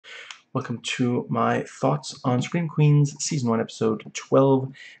Welcome to my thoughts on Scream Queens Season 1, Episode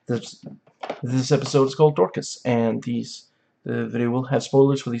 12. This episode is called Dorcas, and the video will have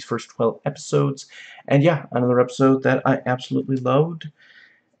spoilers for these first 12 episodes. And yeah, another episode that I absolutely loved.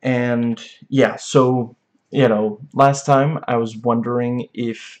 And yeah, so, last time I was wondering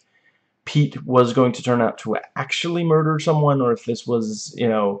if Pete was going to turn out to actually murder someone, or if this was,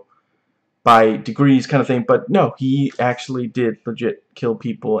 by degrees kind of thing, but no, he actually did legit kill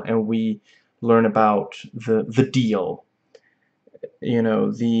people, and we learn about the deal.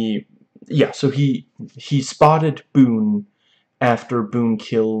 So he spotted Boone after Boone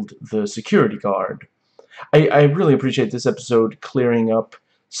killed the security guard. I really appreciate this episode clearing up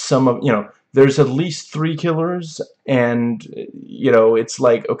some of, there's at least 3 killers, and it's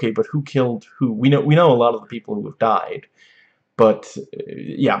like, okay, but who killed who? We know a lot of the people who have died. But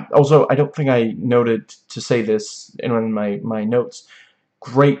yeah, also I don't think I noted to say this in my notes.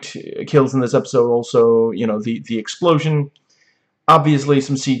 Great kills in this episode. Also, the explosion. Obviously,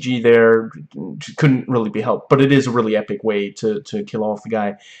 some CG there couldn't really be helped, but it is a really epic way to kill off the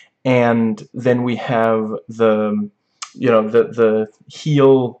guy. And then we have the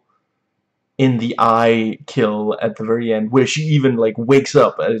heel in the eye kill at the very end, where she even like wakes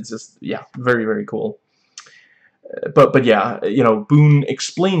up. And it's just, yeah, very, very cool. But yeah, Boone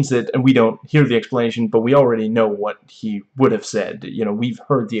explains it, and we don't hear the explanation, but we already know what he would have said. We've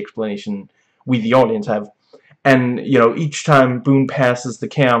heard the explanation, we the audience have, and each time Boone passes the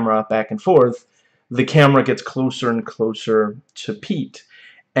camera back and forth, the camera gets closer and closer to Pete,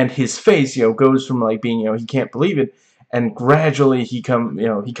 and his face, goes from like being, he can't believe it, and gradually he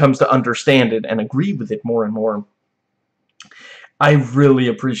comes to understand it and agree with it more and more. I really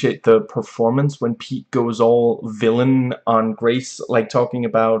appreciate the performance when Pete goes all villain on Grace, like talking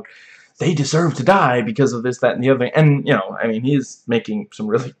about they deserve to die because of this, that, and the other thing. And, I mean, he is making some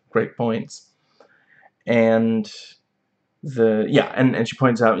really great points. And and she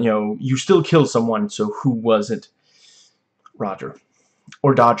points out, you still kill someone, so who was it? Roger.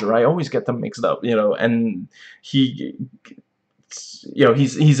 Or Dodger. I always get them mixed up, and he's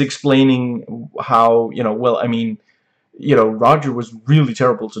explaining how, well, I mean, Roger was really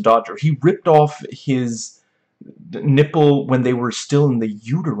terrible to Dodger. He ripped off his nipple when they were still in the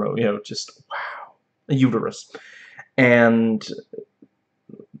utero, just, wow, the uterus. And,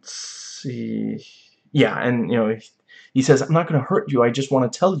 let's see, yeah, and, he says, I'm not going to hurt you, I just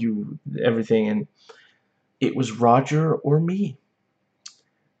want to tell you everything, and it was Roger or me.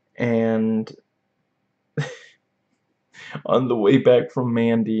 And on the way back from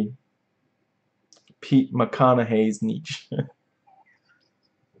Mandy, Pete McConaughey's Nietzsche.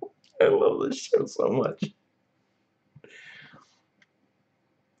 I love this show so much.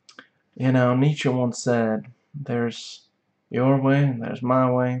 Nietzsche once said, there's your way, and there's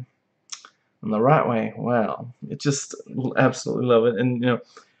my way, and the right way, well, it just absolutely love it. And,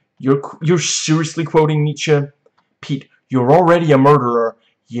 you're seriously quoting Nietzsche? Pete, you're already a murderer.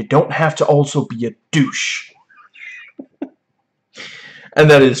 You don't have to also be a douche. And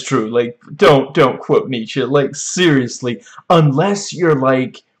that is true. Like, don't quote Nietzsche. Like, seriously, unless you're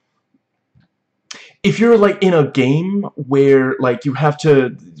like, if you're like in a game where like you have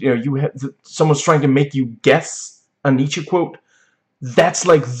to, someone's trying to make you guess a Nietzsche quote, that's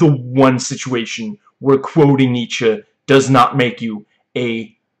like the one situation where quoting Nietzsche does not make you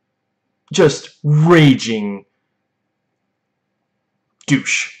a just raging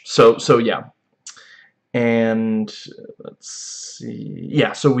douche. So yeah. And let's see,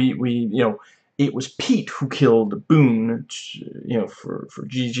 yeah, so we it was Pete who killed Boone, for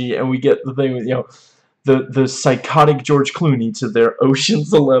Gigi, and we get the thing with, the psychotic George Clooney to their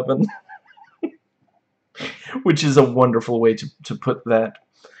Ocean's 11, which is a wonderful way to put that.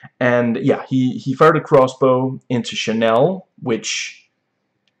 And yeah, he fired a crossbow into Chanel, which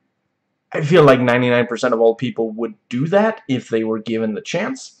I feel like 99% of all people would do that if they were given the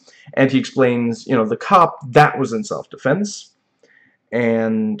chance. And he explains, the cop, that was in self-defense.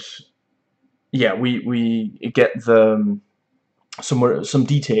 And yeah, we get some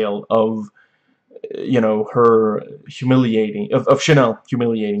detail of, her humiliating, of Chanel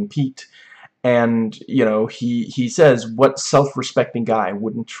humiliating Pete. And, he says, what self-respecting guy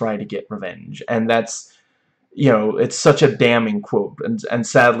wouldn't try to get revenge? And that's, it's such a damning quote. And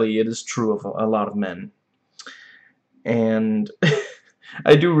sadly, it is true of a lot of men. And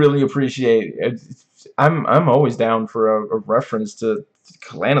I do really appreciate it. I'm always down for a reference to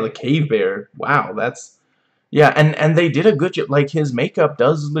Clan of the Cave Bear. Wow, that's, yeah, and they did a good job. Like, his makeup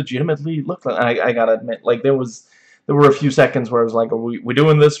does legitimately look like, I gotta admit, like, there were a few seconds where I was like, are we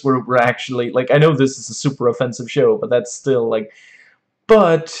doing this? We're actually, like, I know this is a super offensive show, but that's still like,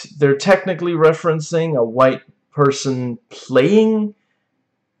 but they're technically referencing a white person playing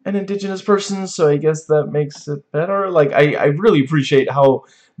an indigenous person, so I guess that makes it better. Like, I really appreciate how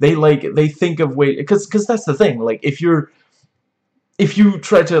they think of ways, because that's the thing. Like, if you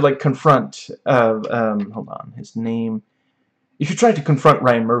try to like confront hold on, his name, if you tried to confront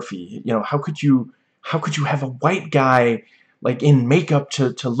Ryan Murphy, you know, how could you have a white guy like in makeup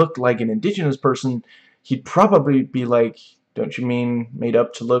to look like an indigenous person? He'd probably be like, don't you mean made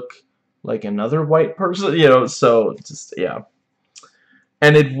up to look like another white person? You know, so just, yeah.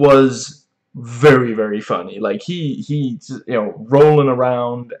 And it was very, very funny. Like, he you know, rolling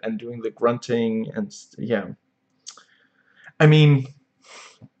around and doing the grunting, and yeah. I mean,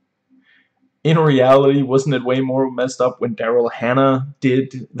 in reality, wasn't it way more messed up when Daryl Hannah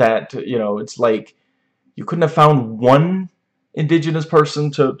did that? You know, it's like, you couldn't have found one indigenous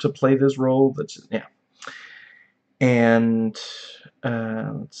person to play this role. That's, yeah. And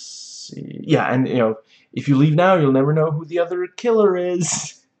let's see. Yeah, and you know, if you leave now, you'll never know who the other killer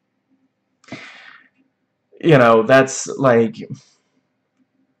is. You know, that's like,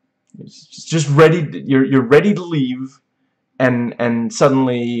 just ready. You're ready to leave, and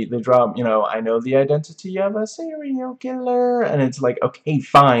suddenly they drop, you know, I know the identity of a serial killer, and it's like, okay,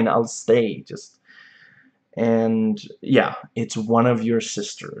 fine, I'll stay. Just, and yeah, it's one of your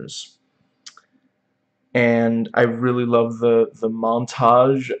sisters. And I really love the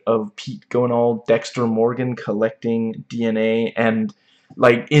montage of Pete going all Dexter Morgan collecting DNA, and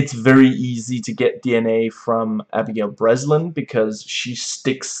like, it's very easy to get DNA from Abigail Breslin because she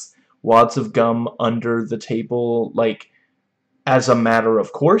sticks wads of gum under the table, like, as a matter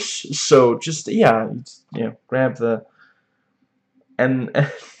of course. So just, yeah, you know, grab the,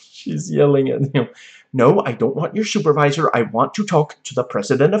 and she's yelling at, you know, no, I don't want your supervisor. I want to talk to the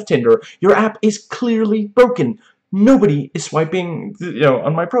president of Tinder. Your app is clearly broken. Nobody is swiping, you know,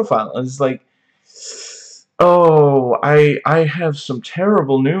 on my profile. And it's like, oh, I have some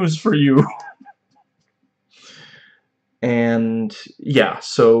terrible news for you. And yeah,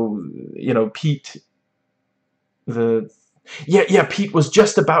 so, you know, Pete, Pete was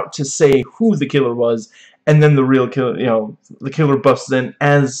just about to say who the killer was, and then the real killer, you know, the killer busts in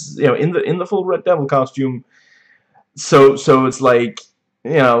as, you know, in the full Red Devil costume. So it's like,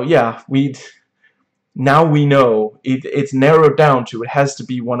 you know, yeah, now we know it's narrowed down to, it has to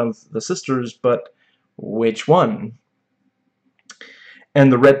be one of the sisters, but which one?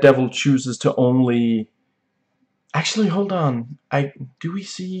 And the Red Devil chooses to only, actually, hold on, do we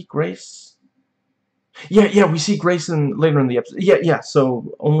see Grace? Yeah, we see Grayson later in the episode. Yeah,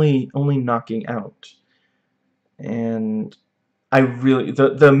 so only knocking out. And I really,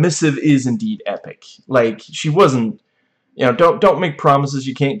 the missive is indeed epic. Like, she wasn't, you know, don't make promises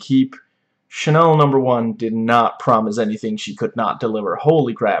you can't keep. Chanel #1 did not promise anything she could not deliver.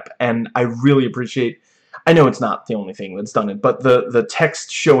 Holy crap. And I really appreciate, I know it's not the only thing that's done it, but the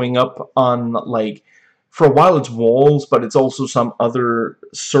text showing up on, like, for a while it's walls, but it's also some other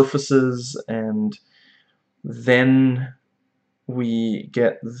surfaces, and then we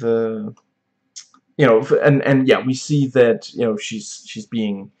get the, you know, and yeah, we see that, you know, she's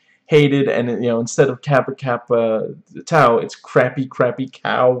being hated, and, you know, instead of Kappa Kappa Tau, it's Crappy Crappy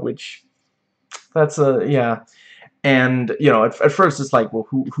Cow, which, that's a, yeah. And, you know, at first it's like, well,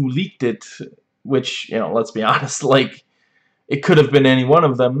 who leaked it? Which, you know, let's be honest, like, it could have been any one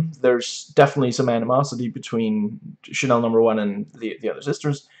of them. There's definitely some animosity between Chanel #1 and the other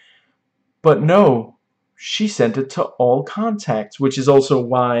sisters, but no, she sent it to all contacts, which is also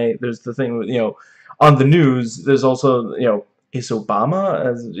why there's the thing, you know, on the news, there's also, you know, is Obama,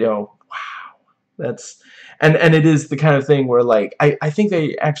 as, you know, wow, that's, and it is the kind of thing where, like, I think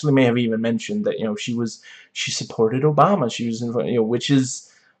they actually may have even mentioned that, you know, she supported Obama, she was, you know, which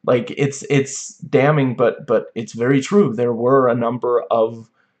is, like, it's damning, but it's very true. There were a number of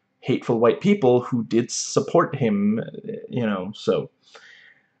hateful white people who did support him, you know, so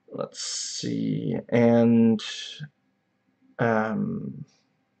let's see. And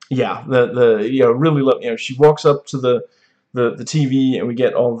yeah, the you know, really love, you know, she walks up to the TV, and we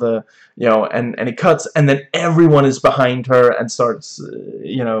get all the, you know, and it cuts, and then everyone is behind her and starts,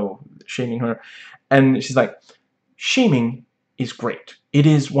 you know, shaming her, and she's like, shaming is great. It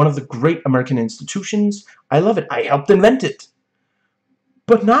is one of the great American institutions. I love it. I helped invent it.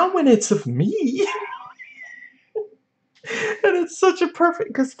 But not when it's of me. And it's such a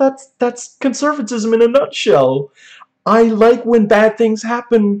perfect, because that's conservatism in a nutshell. I like when bad things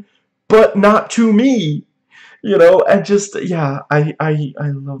happen, but not to me. You know, and just, yeah, I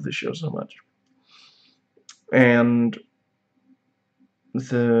love this show so much. And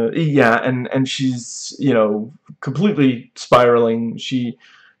yeah, and she's, you know, completely spiraling. She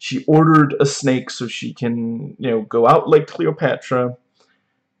ordered a snake so she can, you know, go out like Cleopatra.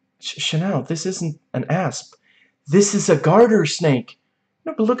 Chanel, this isn't an asp. This is a garter snake.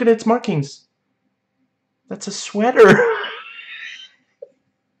 No, but look at its markings. That's a sweater.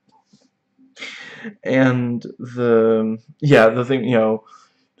 And the thing, you know,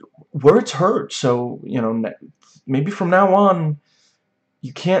 words hurt. So, you know, maybe from now on,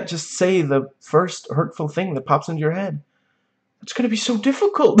 you can't just say the first hurtful thing that pops into your head. It's going to be so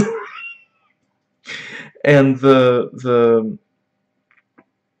difficult. And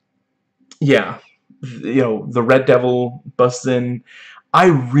yeah, you know, the Red Devil busts in. I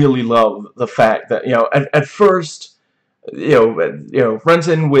really love the fact that, you know, at first, runs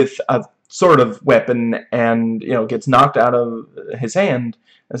in with a sort of weapon and, you know, gets knocked out of his hand.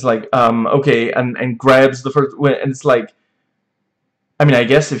 It's like, okay, and grabs the first, and it's like, I mean, I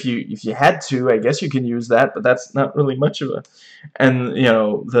guess if you had to, I guess you can use that, but that's not really much of a, and, you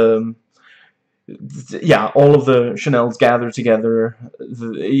know, yeah, all of the Chanels gather together,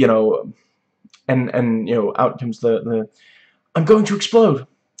 you know, and you know, out comes the I'm going to explode.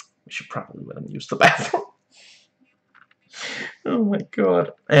 We should probably let him use the bathroom. Oh my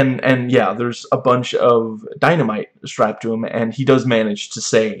god. And yeah, there's a bunch of dynamite strapped to him, and he does manage to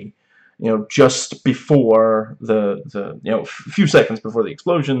say, you know, just before the you know, a few seconds before the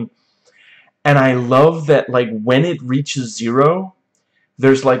explosion. And I love that, like, when it reaches 0,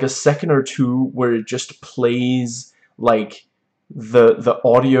 there's like a second or two where it just plays like the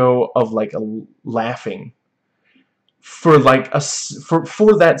audio of like a laughing. For like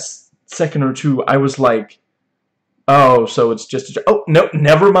for that second or two, I was like, oh, so it's just oh no,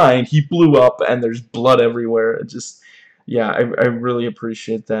 never mind. He blew up and there's blood everywhere. It just, yeah, I really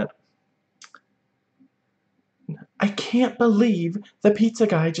appreciate that. I can't believe the pizza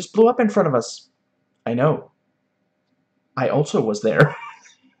guy just blew up in front of us. I know. I also was there.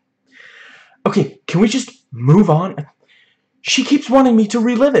 Okay, can we just move on? She keeps wanting me to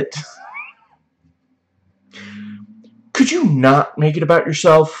relive it. Could you not make it about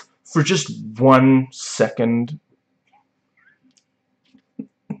yourself for just 1 second?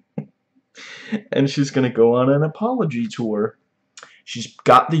 And she's gonna go on an apology tour. She's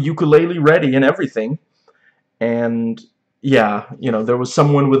got the ukulele ready and everything. And yeah, you know, there was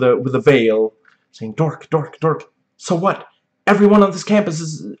someone with a veil saying, "Dork, dork, dork." So what? Everyone on this campus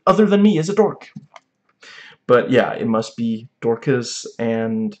is, other than me, is a dork. But yeah, it must be Dorcas,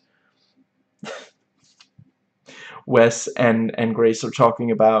 and Wes and Grace are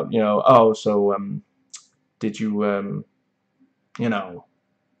talking about, you know, oh, so did you you know,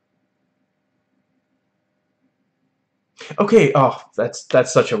 okay, oh,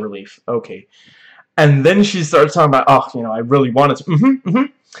 that's such a relief. Okay. And then she starts talking about, oh, you know, I really wanted to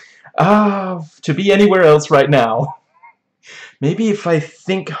to be anywhere else right now. Maybe if I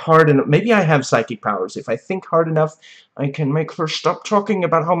think hard enough, maybe I have psychic powers. If I think hard enough, I can make her stop talking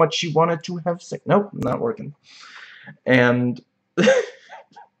about how much she wanted to have sex. Nope, not working. And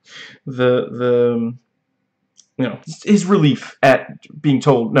the you know, his relief at being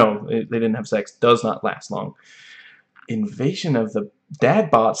told no, they didn't have sex does not last long. Invasion of the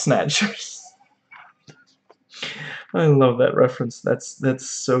Dadbot Snatchers. I love that reference. That's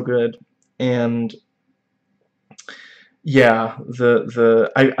so good. And yeah,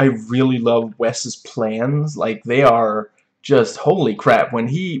 I really love Wes's plans. Like, they are just holy crap. When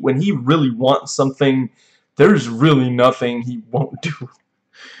he really wants something, there's really nothing he won't do.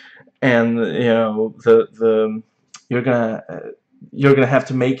 And you know, the you're gonna have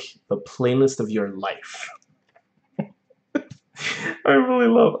to make the playlist of your life. I really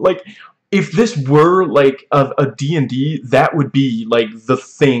love, like, if this were like a D&D, that would be like the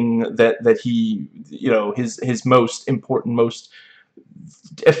thing that he, you know, his most important, most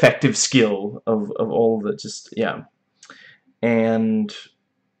effective skill of all of it. Just, yeah. And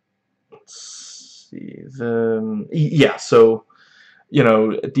let's see, yeah, so, you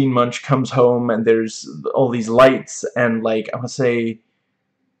know, Dean Munch comes home and there's all these lights and, like, I want to say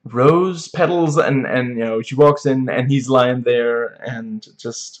rose petals, and you know, she walks in and he's lying there, and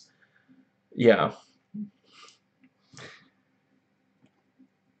just, yeah,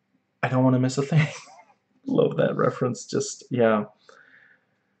 I don't want to miss a thing. Love that reference. Just, yeah.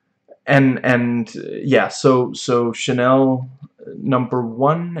 And yeah, so Chanel number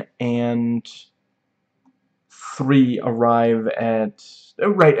 1 and 3 arrive at,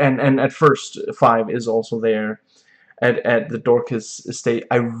 right, and at first 5 is also there at the Dorcas estate.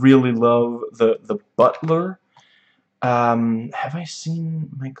 I really love the butler. Have I seen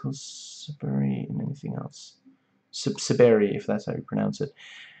Michael Siberi in anything else? Siberi, if that's how you pronounce it.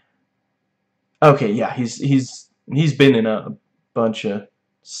 Okay, yeah, he's been in a bunch of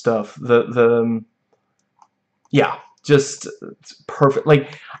stuff. Yeah, just perfect.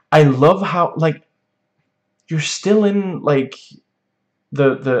 Like, I love how, like, you're still in, like,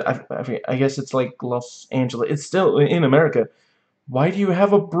 I guess it's like Los Angeles. It's still in America. Why do you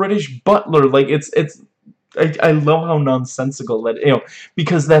have a British butler? Like, I love how nonsensical that,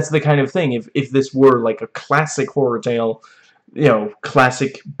 because that's the kind of thing. If this were like a classic horror tale,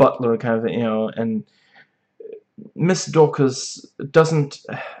 classic butler kind of thing, and Miss Dorcas doesn't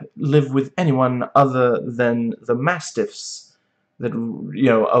live with anyone other than the mastiffs that,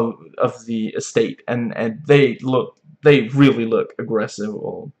 of the estate, and they really look aggressive.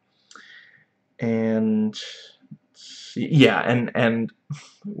 And yeah, and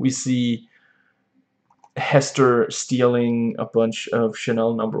we see Hester stealing a bunch of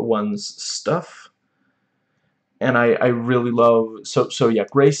Chanel #1's stuff, and I really love, so yeah,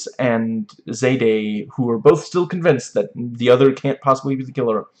 Grace and Zayday, who are both still convinced that the other can't possibly be the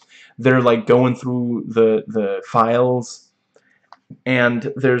killer. They're like going through the files,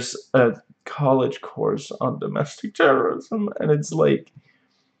 and there's a college course on domestic terrorism, and it's like,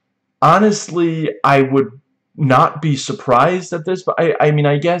 honestly, I would not be surprised at this, but I mean,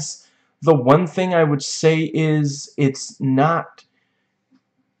 I guess the one thing I would say is it's not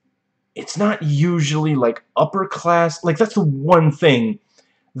usually like upper class. Like, that's the one thing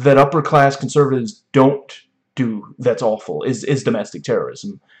that upper class conservatives don't do that's awful, is domestic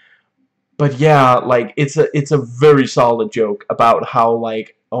terrorism. But yeah, like, it's a very solid joke about how,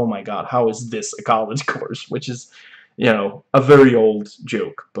 like, oh my god, how is this a college course, which is, a very old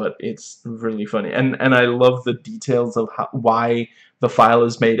joke, but it's really funny. And I love the details of why the file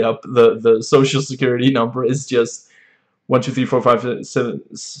is made up. The social security number is just 1, 2, 3, 4, 5,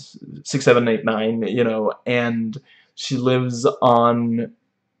 7, 6, 7, 8, 9, and she lives on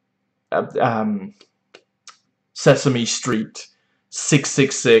um, Sesame Street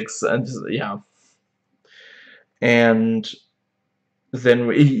 666, and just, yeah. And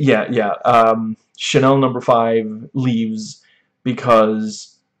then Chanel #5 leaves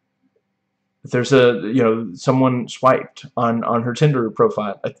because there's someone swiped on her Tinder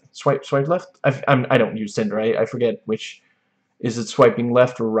profile. Swipe left. I don't use Tinder. I forget which. Is it swiping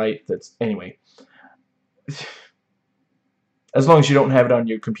left or right? That's, anyway. As long as you don't have it on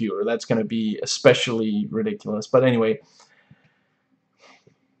your computer, that's going to be especially ridiculous. But anyway,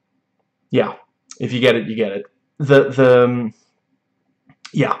 yeah, if you get it, you get it.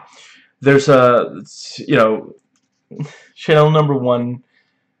 Yeah, there's a, Chanel #1,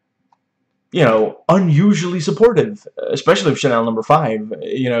 unusually supportive, especially of Chanel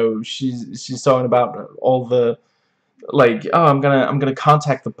 #5. She's talking about all the, like, oh, I'm gonna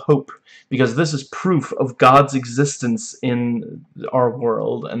contact the Pope because this is proof of God's existence in our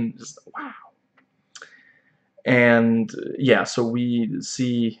world, and just, wow. And yeah, so we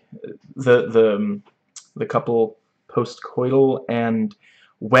see the couple post-coital, and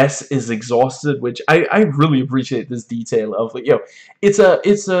Wes is exhausted, which I really appreciate this detail of, like, it's a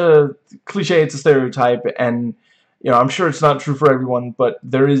cliche, it's a stereotype, and I'm sure it's not true for everyone, but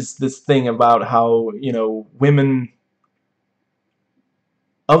there is this thing about how, women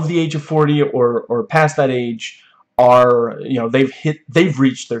of the age of 40 or past that age are, they've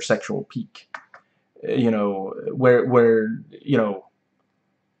reached their sexual peak. Where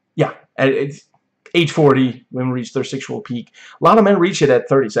yeah, at age 40, women reach their sexual peak. A lot of men reach it at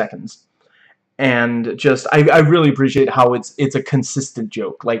 30 seconds. And just, I really appreciate how it's a consistent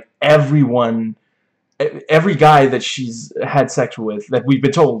joke. Like, every guy that she's had sex with, that we've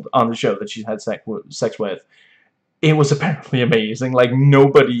been told on the show that she's had sex with, it was apparently amazing. Like,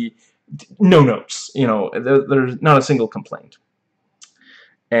 nobody, no notes, there's not a single complaint.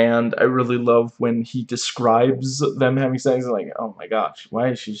 And I really love when he describes them having sex, like, oh my gosh, why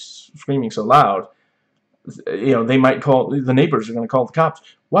is she screaming so loud? They might call, the neighbors are going to call the cops.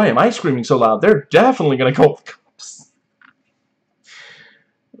 Why am I screaming so loud? They're definitely going to call the cops.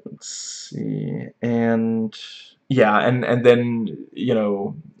 Let's see, and yeah, and then,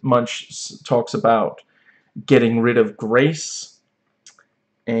 Munch talks about getting rid of Grace,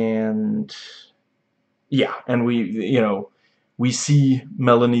 and yeah, and we see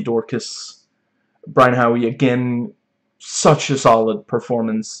Melanie Dorcas, Brian Howie again, such a solid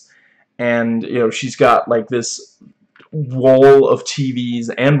performance, and she's got like this wall of TVs,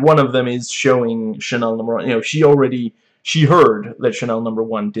 and one of them is showing Chanel #1. She heard that Chanel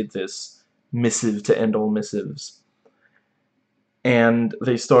 #1 did this missive to end all missives, and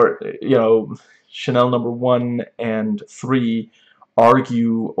they start, Chanel #1 and 3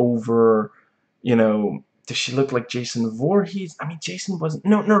 argue over, does she look like Jason Voorhees? I mean, Jason wasn't.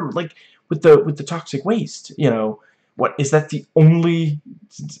 No, no, like with the toxic waste. You know, what is that? The only,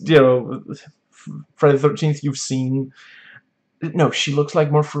 you know, Friday the 13th you've seen? No, she looks like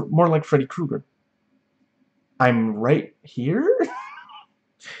more like Freddy Krueger. I'm right here.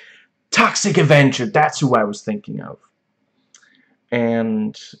 Toxic Avenger. That's who I was thinking of.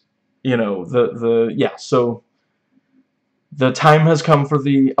 And you know yeah. So the time has come for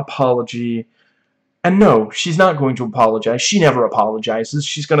the apology. And no, she's not going to apologize. She never apologizes.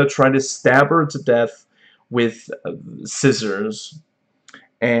 She's going to try to stab her to death with scissors.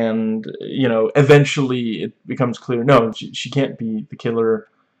 And, you know, eventually it becomes clear, no, she can't be the killer.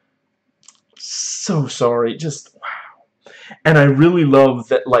 So sorry. Just, wow. And I really love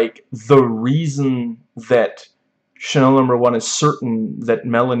that, like, the reason that Chanel #1 is certain that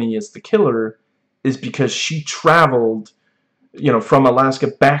Melanie is the killer is because she traveled, you know, from Alaska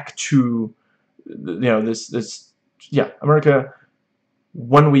back to, you know, yeah, America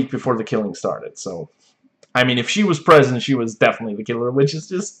 1 week before the killing started. So, I mean, if she was present, she was definitely the killer, which is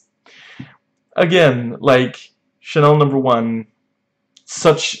just, again, like, Chanel #1,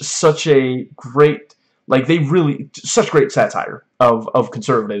 such a great, like, they really, such great satire of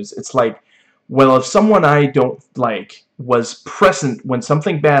conservatives. It's like, well, if someone I don't like was present when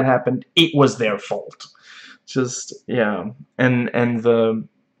something bad happened, it was their fault. Just, yeah, and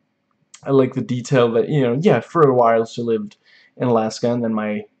I like the detail that, you know, yeah, for a while she lived in Alaska, and then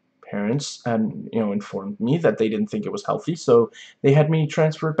my parents, you know, informed me that they didn't think it was healthy, so they had me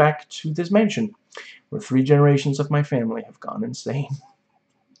transferred back to this mansion, where 3 generations of my family have gone insane.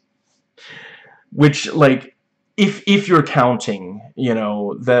 Which, like, if you're counting, you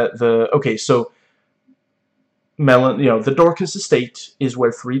know, okay, so you know, the Dorcas estate is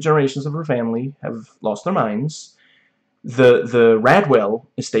where 3 generations of her family have lost their minds. The Radwell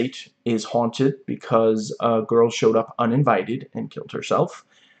estate is haunted because a girl showed up uninvited and killed herself,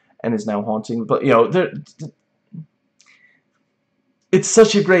 and is now haunting. But, you know, it's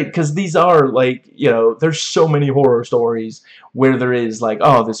such a great, because these are, like, you know, there's so many horror stories where there is, like,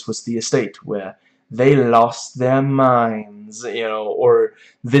 oh, this was the estate where they lost their minds, you know, or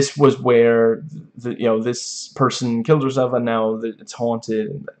this was where, you know, this person killed herself and now it's haunted,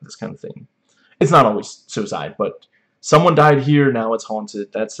 and this kind of thing. It's not always suicide, but someone died here, now it's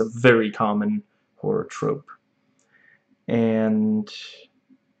haunted. That's a very common horror trope. And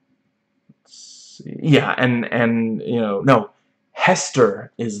yeah, and you know, no,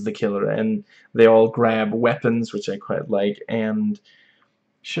 Hester is the killer, and they all grab weapons, which I quite like. And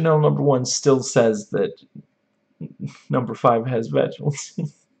Chanel #1 still says that #5 has vaginal.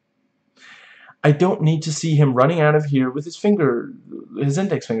 I don't need to see him running out of here with his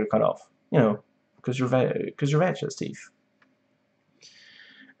index finger cut off. You know, because your vag has teeth.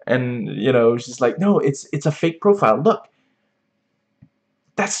 And, you know, she's like, no, it's a fake profile. Look,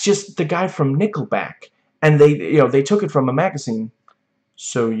 that's just the guy from Nickelback, and you know, they took it from a magazine.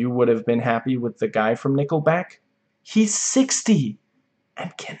 So you would have been happy with the guy from Nickelback? He's 60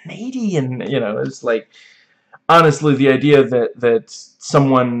 and Canadian. You know, it's like, honestly, the idea that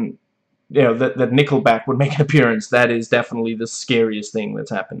someone, you know, that Nickelback would make an appearance, that is definitely the scariest thing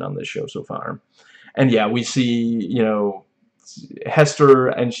that's happened on this show so far. And yeah, we see, you know, Hester,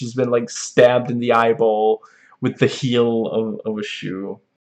 and she's been, like, stabbed in the eyeball with the heel of a shoe.